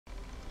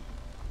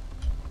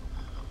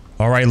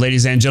Alright,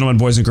 ladies and gentlemen,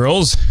 boys and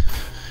girls,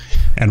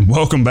 and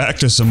welcome back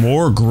to some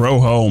more Grow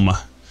Home.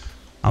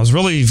 I was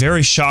really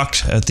very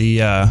shocked at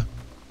the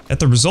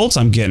results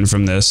I'm getting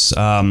from this.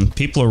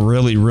 People are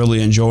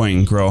really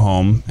enjoying Grow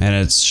Home,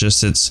 and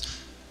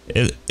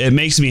it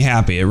makes me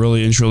happy. It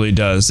really and truly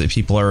does that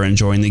people are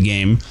enjoying the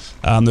game.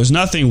 There's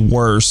nothing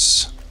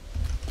worse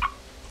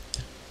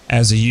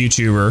as a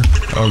YouTuber.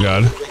 Oh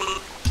god.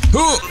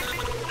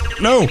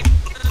 No!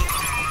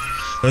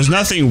 There's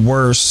nothing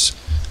worse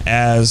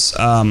as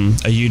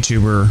a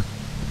YouTuber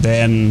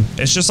than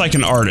it's just like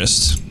an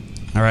artist.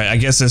 All right, I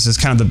guess this is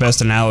kind of the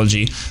best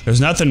analogy.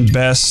 There's nothing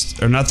best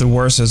or nothing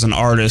worse as an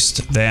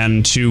artist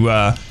than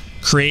to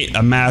create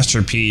a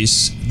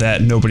masterpiece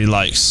that nobody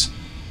likes.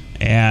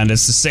 And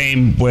it's the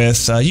same with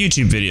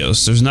YouTube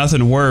videos. There's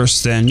nothing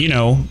worse than, you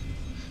know,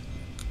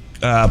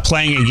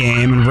 playing a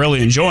game and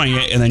really enjoying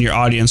it, and then your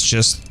audience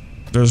just,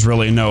 there's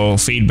really no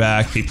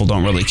feedback. People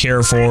don't really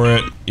care for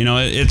it. You know,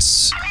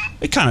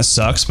 it kind of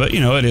sucks, but you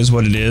know, it is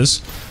what it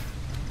is.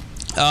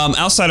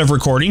 Outside of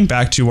recording,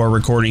 back to our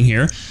recording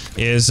here,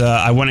 is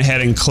I went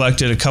ahead and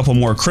collected a couple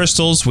more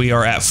crystals. We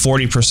are at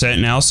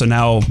 40% now, so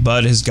now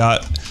Bud has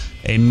got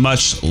a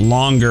much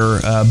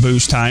longer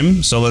boost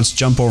time. So let's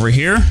jump over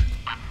here.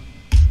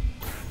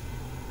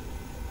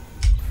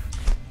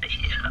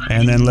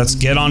 And then let's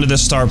get onto the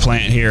star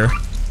plant here.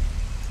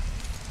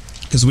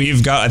 Because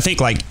we've got, I think,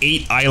 like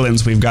 8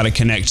 islands we've got to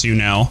connect to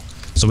now.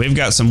 So we've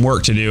got some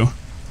work to do.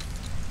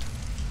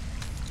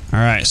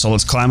 Alright, so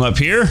let's climb up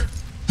here.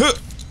 Huh.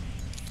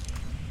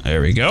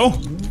 There we go.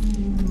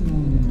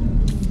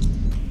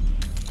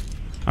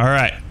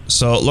 Alright,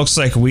 so it looks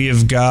like we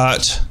have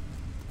got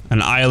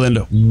an island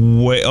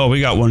way... Oh, we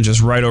got one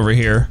just right over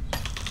here.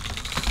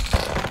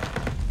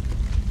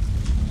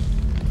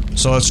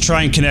 So let's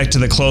try and connect to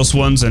the close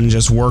ones and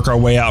just work our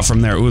way out from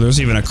there. Ooh, there's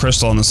even a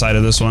crystal on the side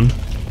of this one.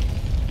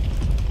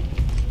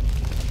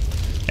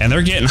 And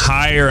they're getting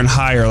higher and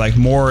higher, like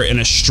more in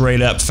a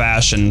straight up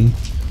fashion,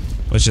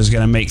 which is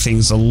going to make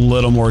things a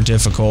little more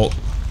difficult.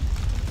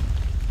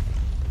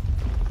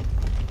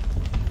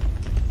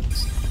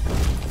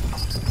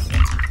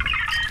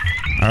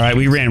 Alright,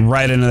 we ran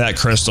right into that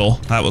crystal.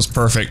 That was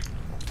perfect.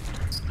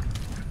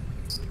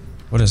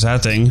 What is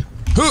that thing?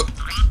 Huh!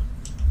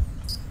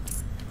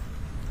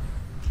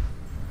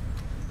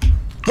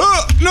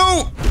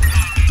 No!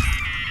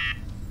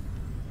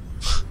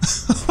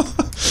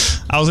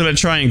 I was gonna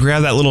try and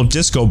grab that little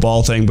disco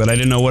ball thing, but I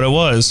didn't know what it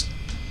was.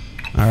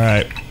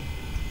 Alright.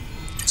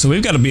 So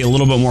we've got to be a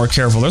little bit more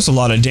careful. There's a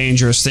lot of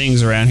dangerous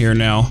things around here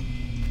now.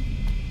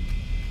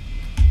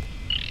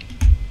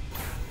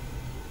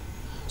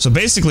 So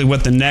basically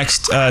what the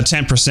next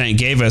 10%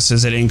 gave us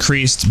is it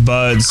increased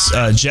Bud's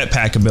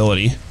jetpack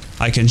ability.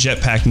 I can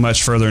jetpack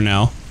much further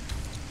now.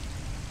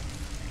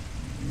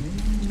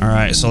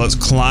 Alright, so let's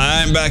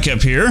climb back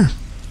up here.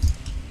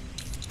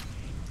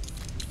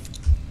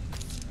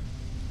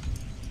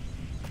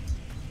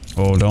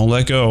 Oh, don't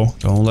let go.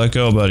 Don't let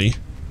go, buddy.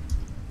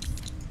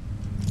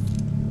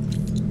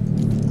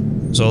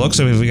 So it looks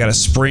like we got a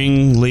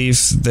spring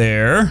leaf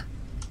there.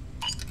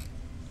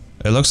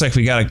 It looks like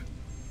we got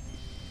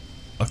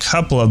a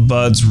couple of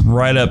buds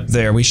right up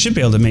there. We should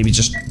be able to maybe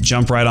just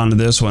jump right onto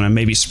this one and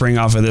maybe spring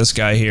off of this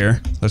guy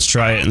here. Let's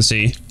try it and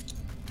see.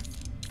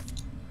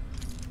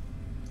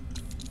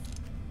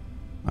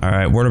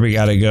 Alright, where do we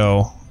gotta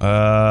go?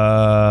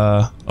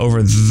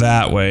 Over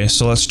that way.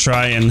 So let's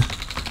try and...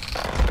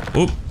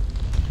 Oop.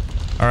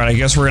 Alright, I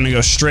guess we're gonna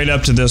go straight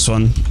up to this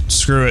one.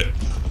 Screw it.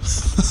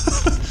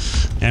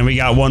 And we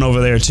got one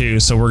over there too,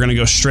 so we're gonna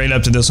go straight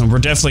up to this one. We're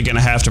definitely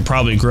gonna have to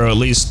probably grow at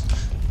least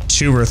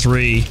 2 or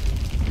 3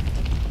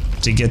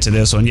 to get to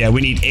this one. Yeah,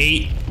 we need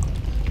 8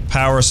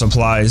 power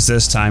supplies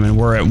this time, and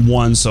we're at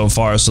 1 so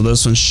far, so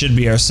this one should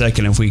be our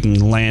second if we can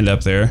land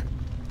up there.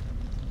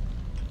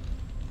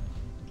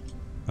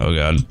 Oh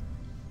god.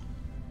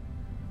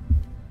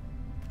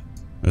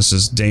 This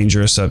is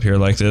dangerous up here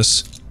like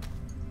this.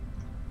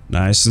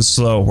 Nice and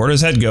slow. Where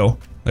does head go?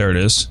 There it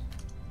is.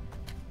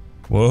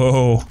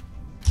 Whoa.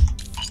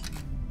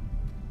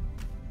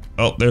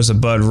 Oh, there's a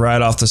bud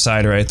right off the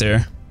side right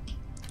there.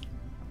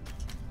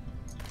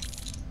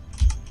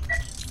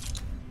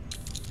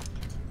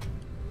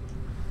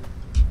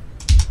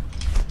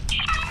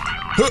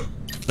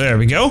 There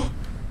we go.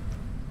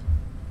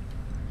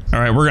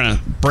 Alright, we're gonna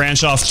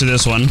branch off to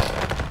this one.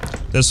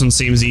 This one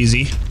seems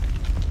easy.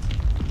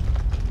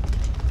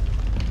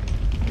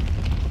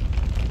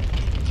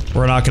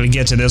 We're not gonna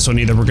get to this one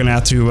either. We're gonna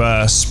have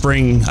to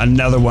spring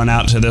another one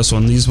out to this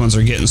one. These ones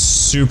are getting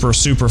super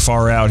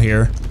far out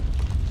here.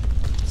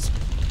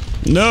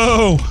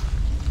 No!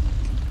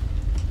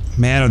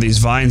 Man, are these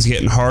vines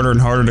getting harder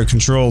and harder to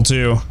control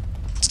too.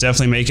 It's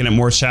definitely making it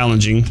more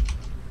challenging.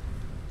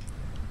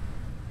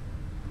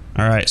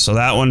 Alright, so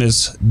that one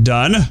is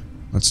done.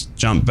 Let's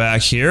jump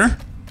back here.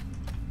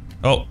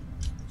 Oh,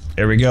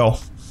 there we go.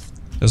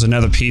 There's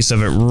another piece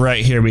of it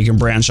right here we can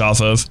branch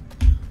off of.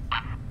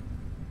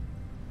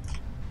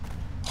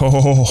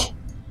 Oh,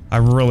 I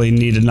really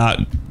need to not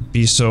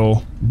be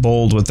so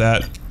bold with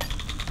that.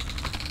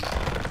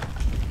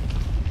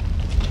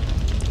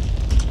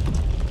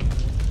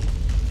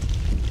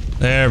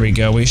 There we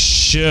go. We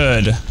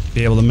should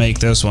be able to make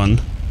this one.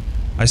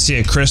 I see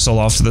a crystal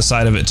off to the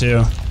side of it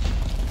too.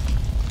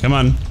 Come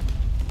on.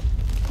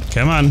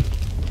 Come on.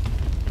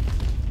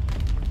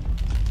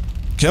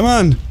 Come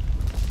on.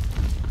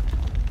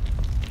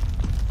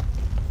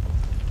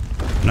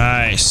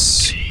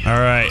 Nice. All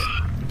right.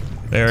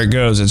 There it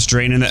goes. It's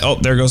draining it. Oh,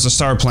 there goes the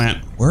star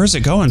plant. Where is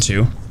it going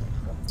to?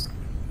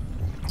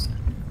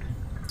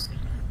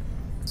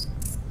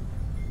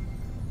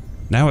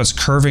 Now it's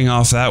curving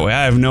off that way.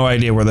 I have no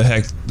idea where the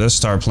heck this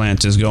star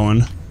plant is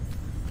going.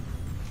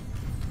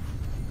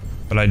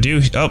 But I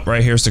do... Oh,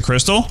 right here's the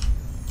crystal.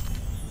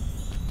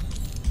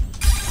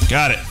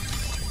 Got it.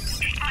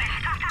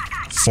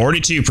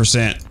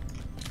 42%.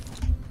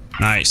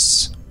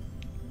 Nice.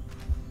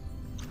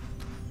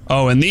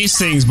 Oh, and these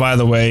things, by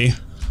the way,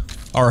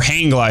 are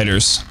hang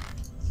gliders.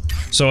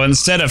 So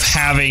instead of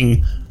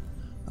having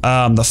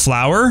the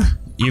flower,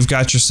 you've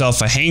got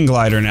yourself a hang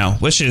glider now,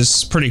 which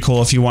is pretty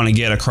cool if you want to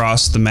get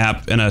across the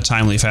map in a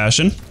timely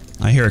fashion.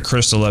 I hear a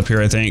crystal up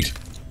here, I think.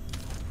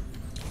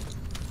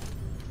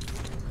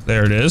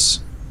 There it is.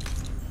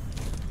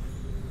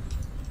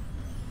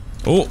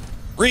 Oh,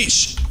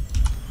 reach!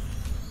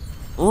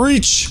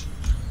 Reach!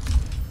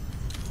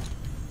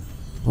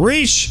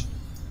 Reach!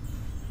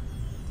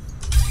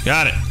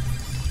 Got it.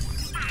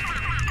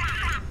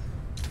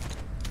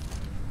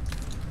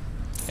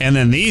 And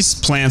then these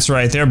plants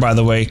right there, by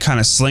the way, kind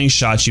of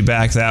slingshot you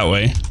back that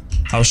way.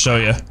 I'll show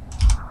you.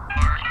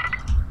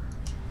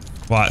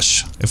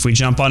 Watch. If we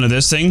jump onto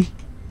this thing.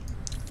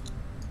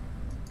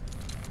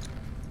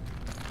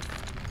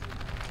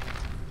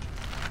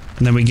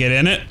 And then we get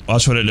in it.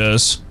 Watch what it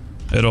does.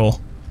 It's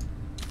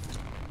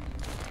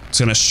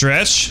gonna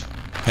stretch.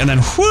 And then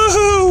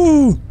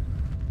woohoo!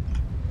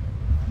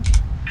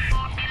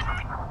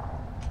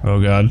 Oh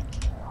god.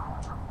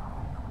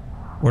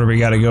 Where do we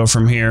gotta go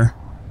from here?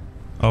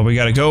 Oh, we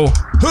gotta go.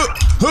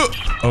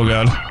 Oh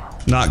god.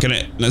 Not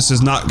gonna. This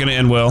is not gonna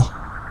end well.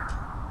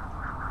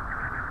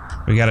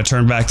 We gotta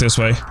turn back this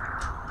way.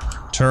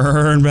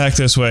 Turn back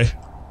this way.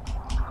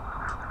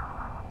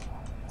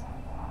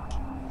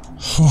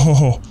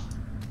 Oh.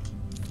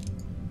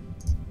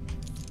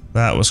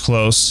 That was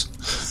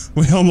close.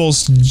 We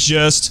almost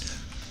just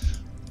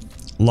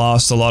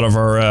lost a lot of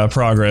our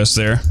progress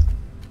there.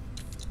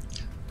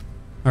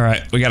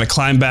 Alright, we gotta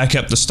climb back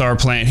up the star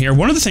plant here.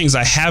 One of the things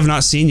I have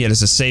not seen yet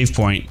is a save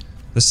point.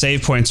 The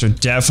save points are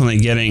definitely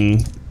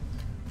getting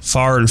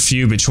far and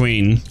few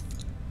between.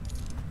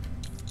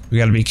 We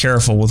gotta be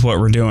careful with what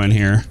we're doing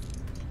here.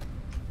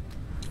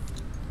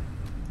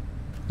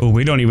 Oh,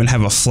 we don't even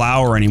have a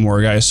flower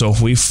anymore, guys, so if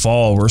we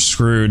fall, we're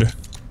screwed.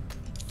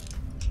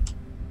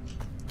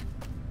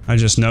 I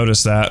just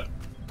noticed that.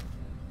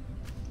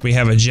 We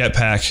have a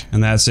jetpack,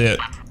 and that's it.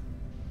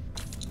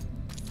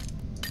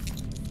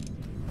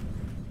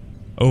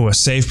 Oh, a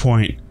save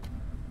point.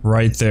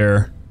 Right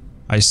there.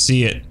 I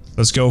see it.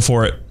 Let's go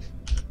for it.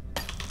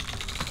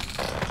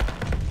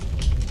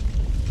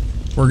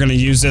 We're gonna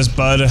use this,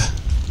 bud,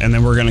 and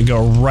then we're gonna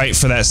go right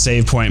for that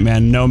save point,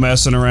 man. No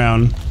messing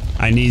around.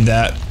 I need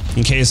that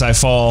in case I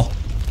fall.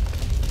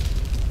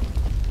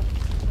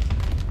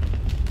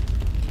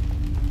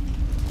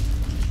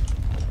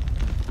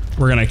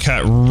 We're gonna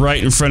cut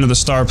right in front of the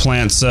star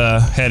plant's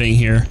heading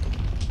here.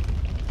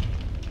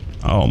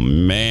 Oh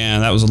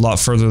man, that was a lot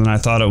further than I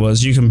thought it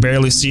was. You can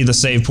barely see the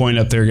save point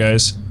up there,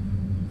 guys.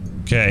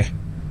 Okay.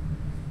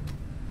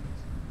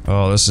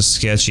 Oh, this is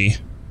sketchy.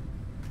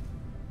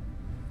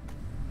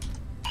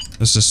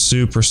 This is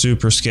super,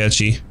 super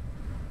sketchy.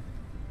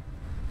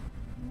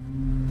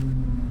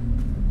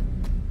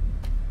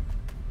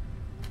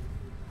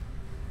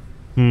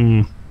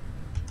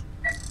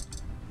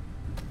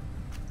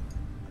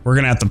 We're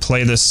gonna have to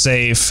play this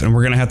safe, and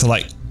we're gonna have to,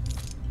 like,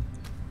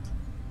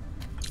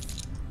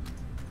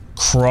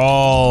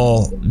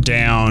 crawl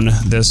down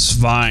this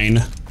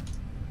vine.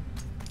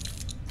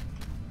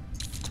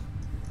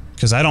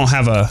 Because I don't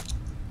have a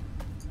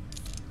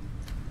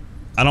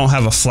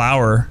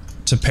flower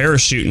to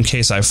parachute in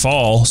case I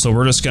fall, so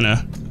we're just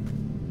gonna...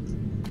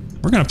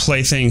 We're gonna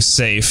play things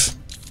safe.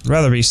 I'd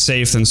rather be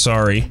safe than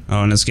sorry.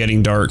 Oh, and it's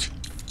getting dark.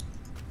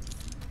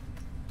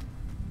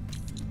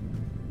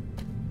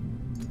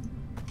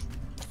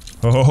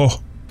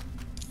 Oh.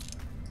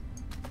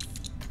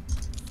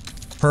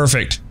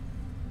 Perfect.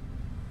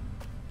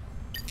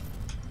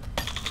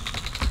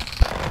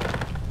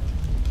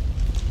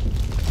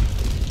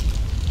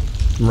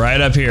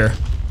 Right up here.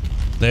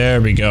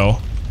 There we go.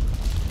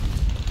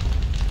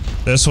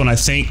 This one, I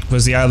think,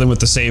 was the island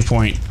with the save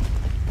point.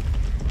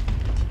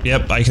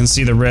 Yep, I can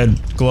see the red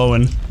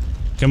glowing.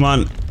 Come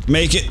on,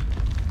 make it.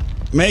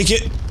 Make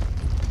it.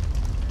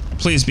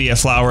 Please be a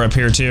flower up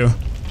here, too.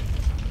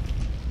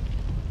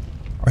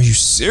 Are you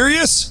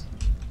serious?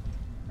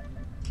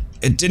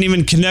 It didn't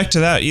even connect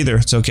to that either.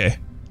 It's okay.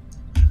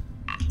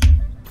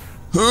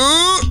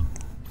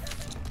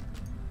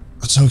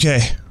 It's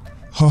okay.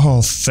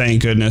 Oh,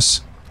 thank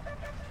goodness.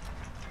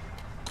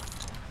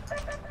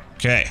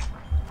 Okay.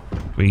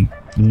 We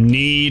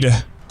need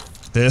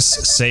this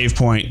save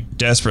point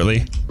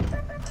desperately.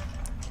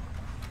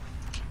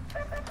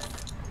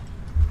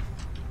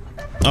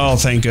 Oh,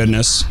 thank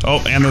goodness.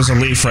 Oh, and there's a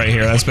leaf right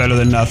here. That's better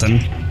than nothing.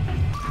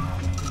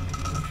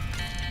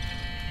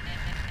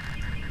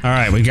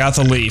 Alright, we got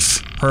the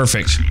leaf.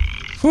 Perfect.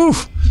 Whew.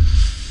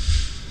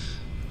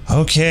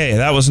 Okay,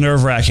 that was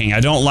nerve-wracking. I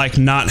don't like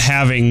not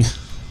having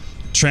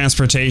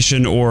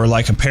transportation or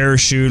like a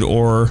parachute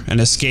or an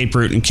escape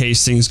route in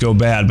case things go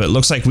bad, but it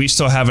looks like we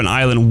still have an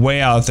island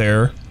way out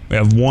there. We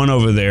have 1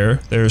 over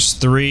there. There's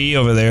 3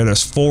 over there.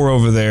 There's 4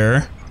 over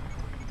there.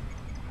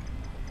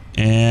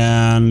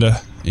 And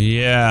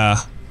yeah.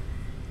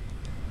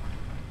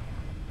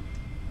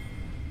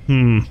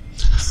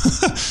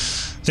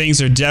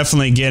 Things are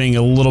definitely getting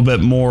a little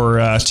bit more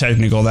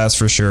technical, that's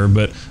for sure.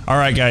 But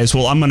alright guys,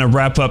 well I'm going to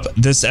wrap up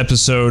this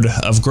episode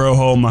of Grow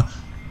Home.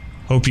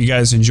 Hope you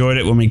guys enjoyed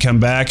it. When we come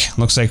back,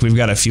 looks like we've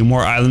got a few more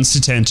islands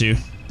to tend to.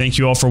 Thank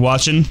you all for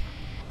watching,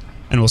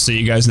 and we'll see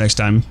you guys next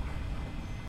time.